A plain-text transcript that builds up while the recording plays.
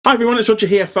Hi everyone, it's Roger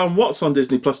here from what's on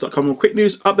DisneyPlus.com, and a quick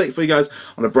news update for you guys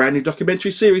on a brand new documentary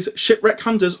series, Shipwreck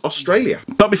Hunters Australia.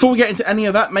 But before we get into any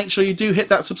of that, make sure you do hit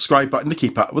that subscribe button to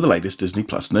keep up with the latest Disney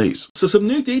Plus news. So some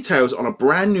new details on a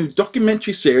brand new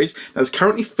documentary series that is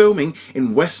currently filming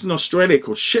in Western Australia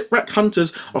called Shipwreck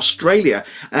Hunters Australia,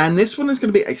 and this one is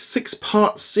going to be a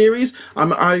 6-part series.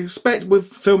 I expect with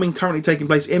filming currently taking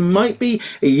place, it might be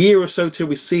a year or so till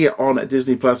we see it on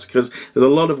Disney Plus because there's a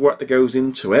lot of work that goes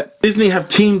into it. Disney have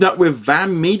teamed up with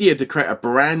Van Media to create a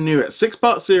brand new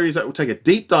 6-part series that will take a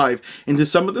deep dive into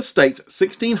some of the state's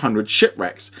 1600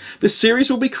 shipwrecks. This series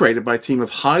will be created by a team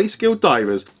of highly skilled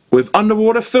divers with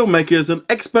underwater filmmakers and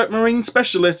expert marine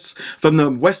specialists from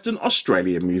the Western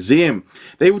Australian Museum.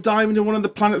 They will dive into one of the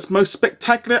planet's most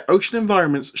spectacular ocean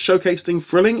environments, showcasing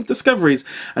thrilling discoveries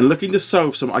and looking to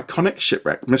solve some iconic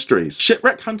shipwreck mysteries.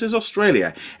 Shipwreck Hunters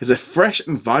Australia is a fresh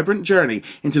and vibrant journey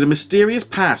into the mysterious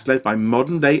past led by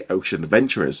modern-day ocean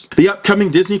adventurers. The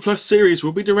upcoming Disney Plus series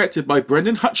will be directed by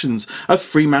Brendan Hutchins of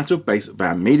Fremantle-based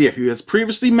Van Media, who has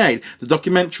previously made the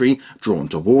documentary Drawn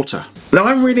to Water. Now,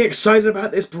 I'm really excited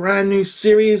about this brand new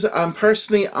series.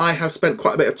 Personally, I have spent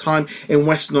quite a bit of time in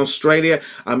Western Australia.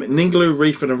 Ningaloo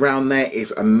Reef and around there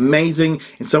is amazing.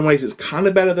 In some ways it's kind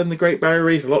of better than the Great Barrier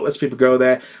Reef. A lot less people go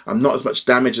there. Not as much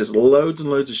damage. There's loads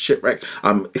and loads of shipwrecks.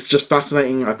 It's just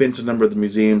fascinating. I've been to a number of the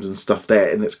museums and stuff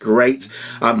there and it's great.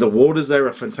 The waters there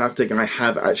are fantastic, and I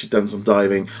have actually done some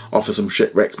diving off of some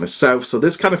shipwrecks myself, so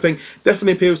this kind of thing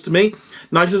definitely appeals to me.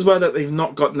 Nice as well that they've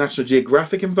not got National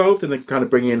Geographic involved and they kind of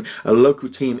bring in a local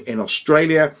team in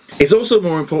Australia. It's also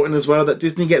more important as well that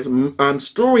Disney gets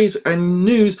stories and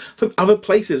news from other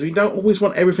places. We don't always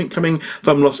want everything coming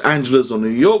from Los Angeles or New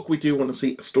York. We do want to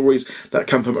see stories that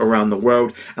come from around the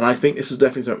world, and I think this is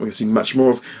definitely something we're going to see much more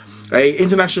of. An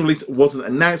international release wasn't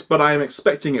announced, but I am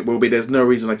expecting it will be. There's no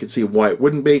reason I could see why it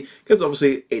wouldn't be, because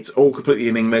obviously it's all completely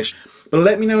in English. But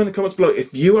let me know in the comments below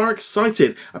if you are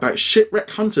excited about Shipwreck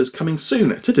Hunters coming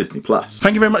soon to Disney Plus.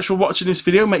 Thank you very much for watching this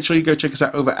video. Make sure you go check us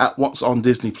out over at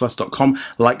whatsondisneyplus.com.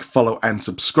 Like, follow and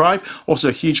subscribe. Also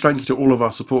a huge thank you to all of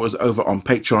our supporters over on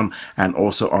Patreon and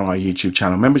also on our YouTube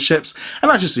channel memberships. And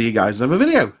I shall see you guys in another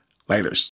video. Laters.